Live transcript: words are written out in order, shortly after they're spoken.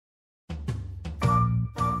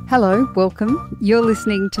Hello, welcome. You're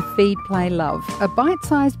listening to Feed, Play, Love, a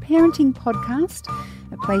bite-sized parenting podcast,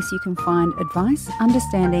 a place you can find advice,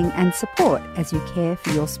 understanding and support as you care for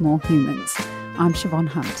your small humans. I'm Siobhan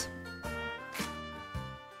Hunt.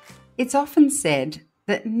 It's often said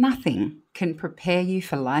that nothing can prepare you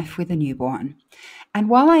for life with a newborn. And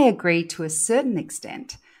while I agree to a certain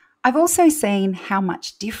extent, I've also seen how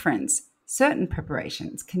much difference certain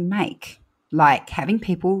preparations can make, like having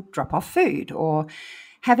people drop off food or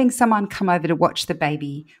having someone come over to watch the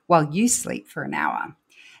baby while you sleep for an hour.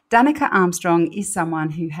 Danica Armstrong is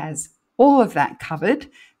someone who has all of that covered.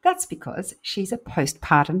 That's because she's a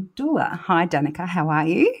postpartum doula. Hi, Danica. How are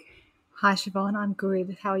you? Hi, Siobhan. I'm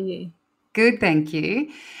good. How are you? Good, thank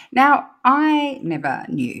you. Now, I never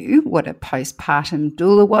knew what a postpartum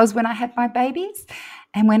doula was when I had my babies.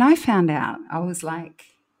 And when I found out, I was like,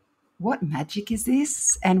 what magic is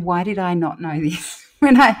this? And why did I not know this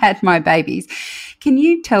when I had my babies? Can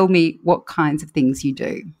you tell me what kinds of things you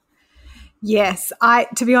do? Yes,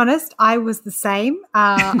 to be honest, I was the same.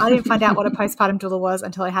 I didn't find out what a postpartum doula was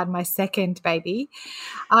until I had my second baby.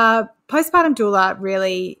 Postpartum doula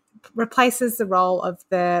really replaces the role of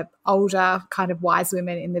the older kind of wise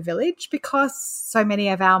women in the village, because so many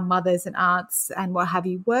of our mothers and aunts and what have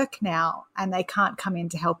you work now and they can't come in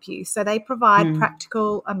to help you. So they provide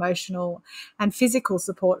practical, emotional and physical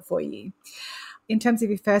support for you. In terms of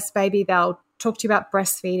your first baby, they'll talk to you about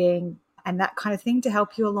breastfeeding and that kind of thing to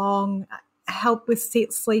help you along, help with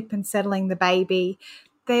sleep and settling the baby.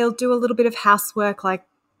 They'll do a little bit of housework like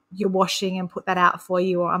you're washing and put that out for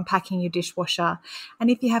you, or unpacking your dishwasher.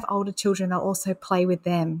 And if you have older children, they'll also play with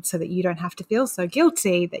them so that you don't have to feel so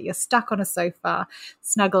guilty that you're stuck on a sofa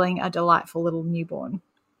snuggling a delightful little newborn.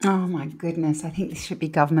 Oh, my goodness. I think this should be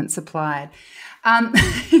government supplied.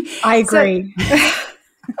 I agree.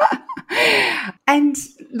 And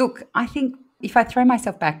look, I think if I throw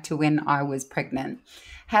myself back to when I was pregnant,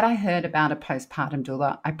 had I heard about a postpartum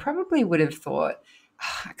doula, I probably would have thought,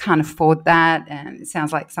 I can't afford that, and it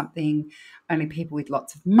sounds like something only people with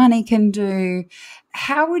lots of money can do.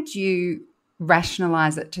 How would you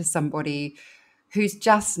rationalize it to somebody who's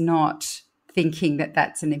just not thinking that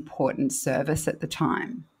that's an important service at the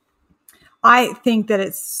time? I think that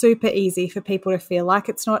it's super easy for people to feel like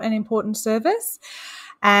it's not an important service.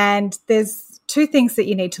 And there's two things that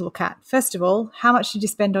you need to look at. First of all, how much did you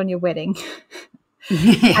spend on your wedding?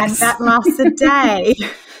 Yes. And that lasts a day.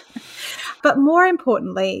 But more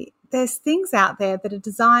importantly, there's things out there that are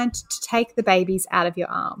designed to take the babies out of your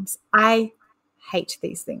arms. I hate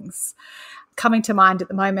these things. Coming to mind at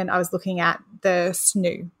the moment, I was looking at the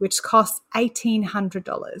SNOO, which costs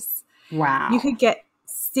 $1,800. Wow. You could get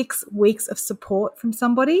 6 weeks of support from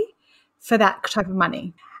somebody for that type of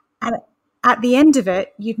money. And at the end of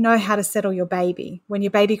it, you'd know how to settle your baby. When your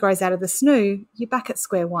baby grows out of the SNOO, you're back at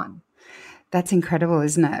square one. That's incredible,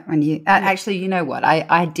 isn't it? When you actually, you know what?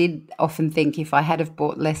 I did often think if I had have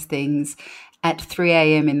bought less things at 3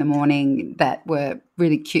 a.m. in the morning that were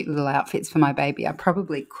really cute little outfits for my baby, I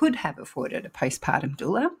probably could have afforded a postpartum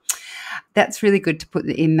doula. That's really good to put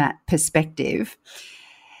in that perspective.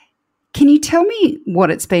 Can you tell me what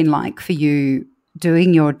it's been like for you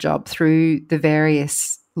doing your job through the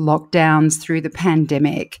various lockdowns, through the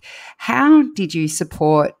pandemic? How did you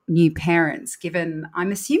support new parents, given I'm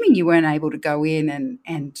assuming you weren't able to go in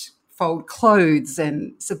and fold clothes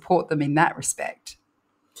and support them in that respect?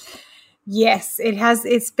 Yes, it has.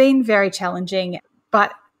 It's been very challenging,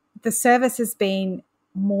 but the service has been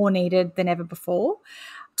more needed than ever before.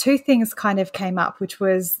 Two things kind of came up, which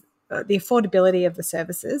was the affordability of the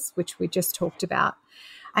services, which we just talked about,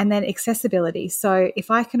 and then accessibility. So if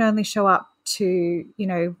I can only show up to,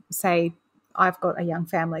 say I've got a young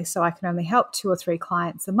family, so I can only help 2 or 3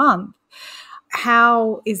 clients a month,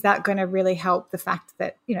 how is that going to really help the fact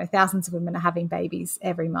that, thousands of women are having babies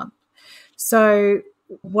every month? So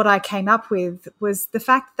what I came up with was the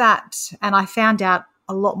fact that, and I found out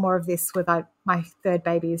a lot more of this with my third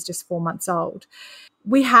baby is just 4 months old.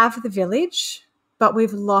 We have the village, but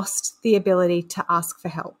we've lost the ability to ask for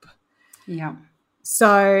help. Yeah.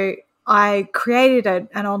 So I created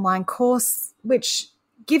an online course which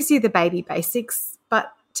gives you the baby basics,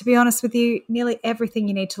 but to be honest with you, nearly everything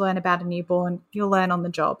you need to learn about a newborn, you'll learn on the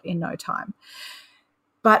job in no time.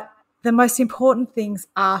 But the most important things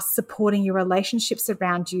are supporting your relationships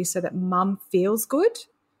around you so that mum feels good,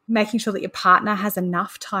 making sure that your partner has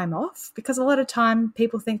enough time off, because a lot of time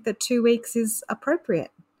people think that 2 weeks is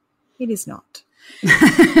appropriate. It is not.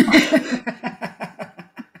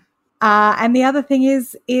 And the other thing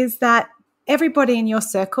is that everybody in your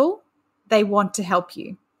circle, they want to help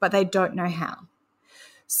you, but they don't know how.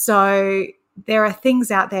 So there are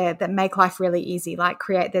things out there that make life really easy, like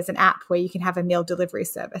there's an app where you can have a meal delivery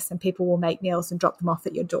service and people will make meals and drop them off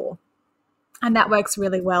at your door. And that works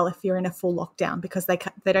really well if you're in a full lockdown because they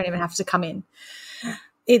don't even have to come in.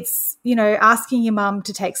 It's, asking your mum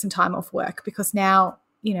to take some time off work because now,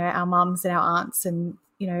 our mums and our aunts and,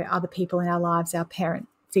 other people in our lives, our parent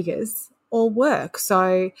figures all work.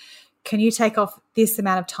 So can you take off this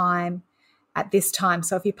amount of time at this time?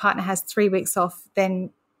 So if your partner has 3 weeks off,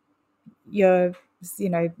 then your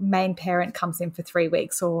main parent comes in for 3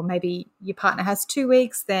 weeks, or maybe your partner has 2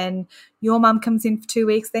 weeks, then your mum comes in for 2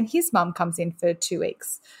 weeks, then his mum comes in for 2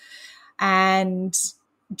 weeks. And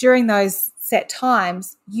during those set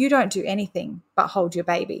times, you don't do anything but hold your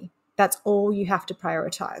baby. That's all you have to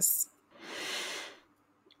prioritize.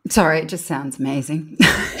 Sorry, it just sounds amazing.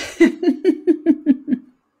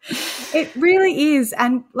 It really is.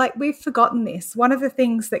 And we've forgotten this. One of the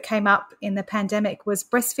things that came up in the pandemic was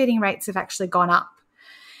breastfeeding rates have actually gone up.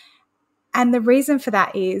 And the reason for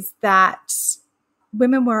that is that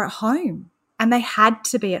women were at home and they had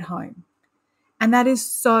to be at home. And that is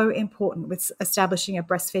so important with establishing a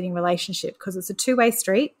breastfeeding relationship because it's a two-way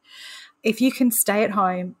street. If you can stay at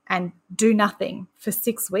home and do nothing for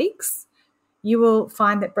 6 weeks, you will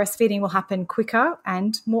find that breastfeeding will happen quicker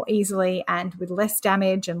and more easily and with less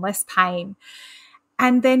damage and less pain.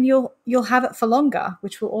 And then you'll have it for longer,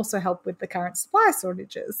 which will also help with the current supply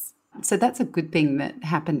shortages. So that's a good thing that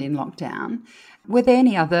happened in lockdown. Were there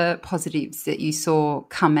any other positives that you saw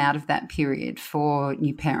come out of that period for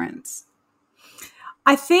new parents?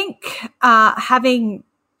 I think having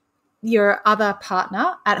your other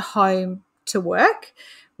partner at home to work,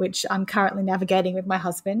 which I'm currently navigating with my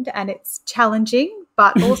husband, and it's challenging,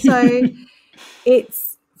 but also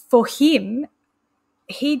it's for him,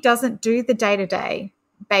 he doesn't do the day-to-day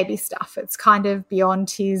baby stuff. It's kind of beyond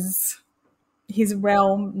his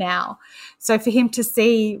realm now. So for him to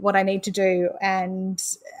see what I need to do and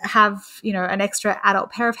have, an extra adult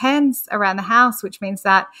pair of hands around the house, which means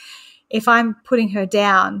that if I'm putting her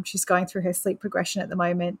down, she's going through her sleep progression at the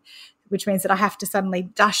moment, which means that I have to suddenly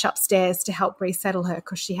dash upstairs to help resettle her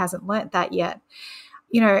because she hasn't learnt that yet.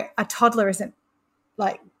 A toddler isn't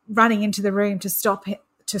running into the room to stop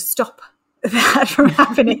that from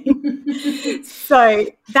happening. So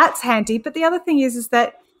that's handy. But the other thing is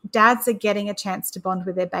that dads are getting a chance to bond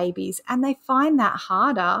with their babies, and they find that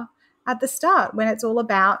harder at the start when it's all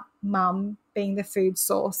about mum being the food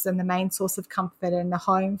source and the main source of comfort in the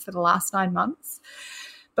home for the last 9 months.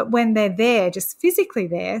 But when they're there, just physically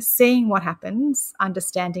there, seeing what happens,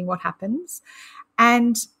 understanding what happens,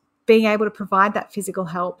 and being able to provide that physical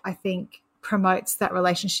help, I think promotes that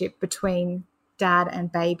relationship between dad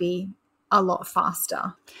and baby a lot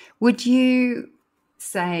faster. Would you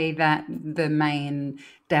say that the main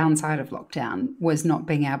downside of lockdown was not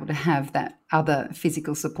being able to have that other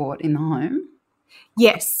physical support in the home?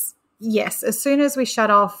 Yes. As soon as we shut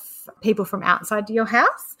off people from outside your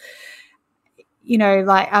house,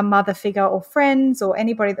 like a mother figure or friends or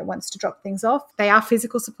anybody that wants to drop things off, they are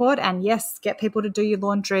physical support. And yes, get people to do your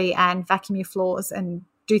laundry and vacuum your floors and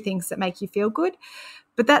do things that make you feel good.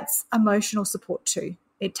 But that's emotional support too.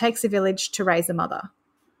 It takes a village to raise a mother.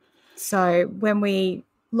 So when we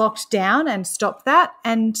locked down and stopped that,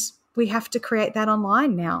 and we have to create that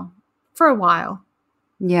online now for a while.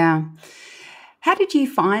 Yeah. How did you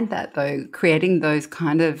find that, though, creating those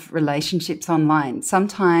kind of relationships online?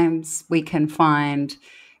 Sometimes we can find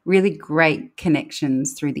really great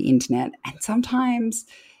connections through the internet, and sometimes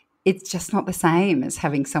it's just not the same as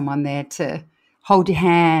having someone there to hold your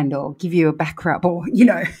hand or give you a back rub or,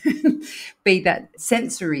 be that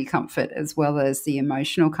sensory comfort as well as the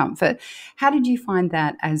emotional comfort. How did you find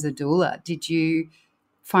that as a doula? Did you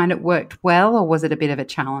find it worked well, or was it a bit of a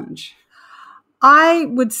challenge? I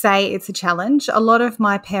would say it's a challenge. A lot of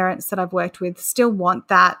my parents that I've worked with still want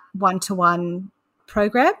that one-to-one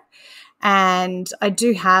program. And I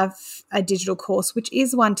do have a digital course, which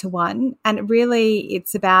is one-to-one. And really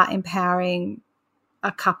it's about empowering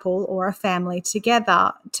a couple or a family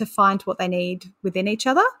together to find what they need within each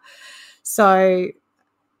other. So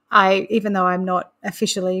even though I'm not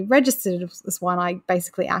officially registered as one, I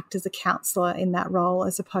basically act as a counsellor in that role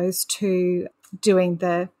as opposed to doing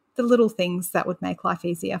the little things that would make life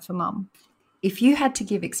easier for mum. If you had to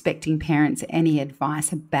give expecting parents any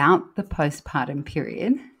advice about the postpartum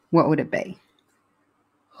period, what would it be?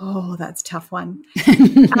 Oh, that's a tough one.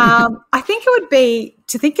 I think it would be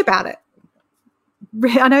to think about it.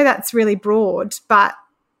 I know that's really broad, but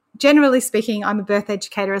generally speaking, I'm a birth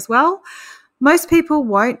educator as well. Most people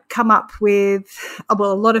won't come up with, a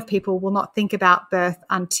lot of people will not think about birth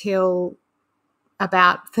until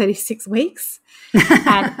about 36 weeks.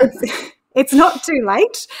 And It's not too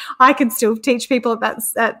late. I can still teach people at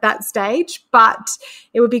that stage, but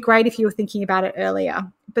it would be great if you were thinking about it earlier.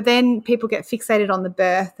 But then people get fixated on the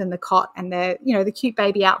birth and the cot and the cute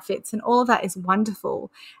baby outfits, and all of that is wonderful.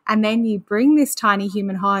 And then you bring this tiny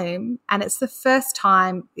human home, and it's the first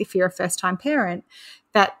time, if you're a first-time parent,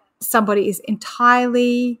 that somebody is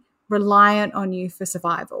entirely reliant on you for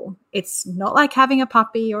survival. It's not like having a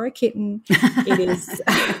puppy or a kitten. It is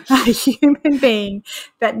a human being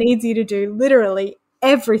that needs you to do literally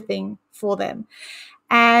everything for them.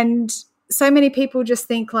 And so many people just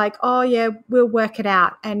think like, oh yeah, we'll work it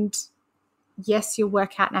out. And yes, you'll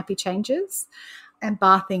work out nappy changes and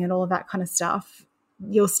bathing and all of that kind of stuff.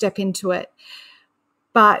 You'll step into it.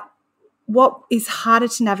 But what is harder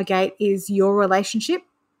to navigate is your relationship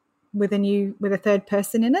with a third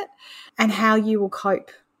person in it, and how you will cope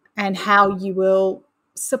and how you will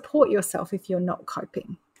support yourself if you're not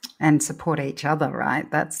coping. And support each other, right?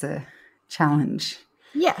 That's the challenge.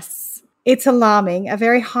 Yes. It's alarming. A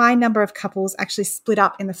very high number of couples actually split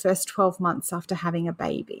up in the first 12 months after having a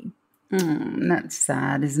baby. That's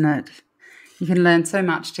sad, isn't it? You can learn so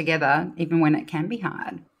much together, even when it can be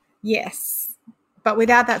hard. Yes. But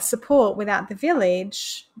without that support, without the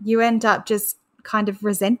village, you end up just kind of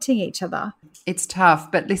resenting each other. It's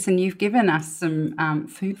tough, but listen, you've given us some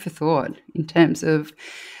food for thought in terms of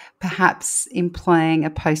perhaps employing a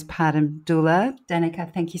postpartum doula.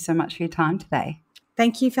 Danica, thank you so much for your time today.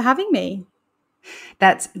 Thank you for having me.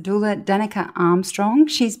 That's doula Danica Armstrong.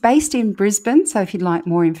 She's based in Brisbane, so if you'd like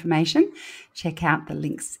more information, check out the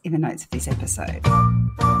links in the notes of this episode.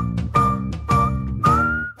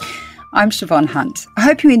 I'm Siobhan Hunt. I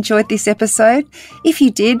hope you enjoyed this episode. If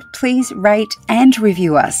you did, please rate and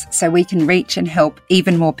review us so we can reach and help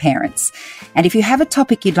even more parents. And if you have a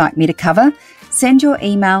topic you'd like me to cover, send your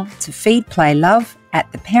email to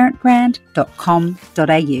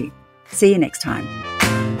feedplaylove@theparentbrand.com.au. See you next time.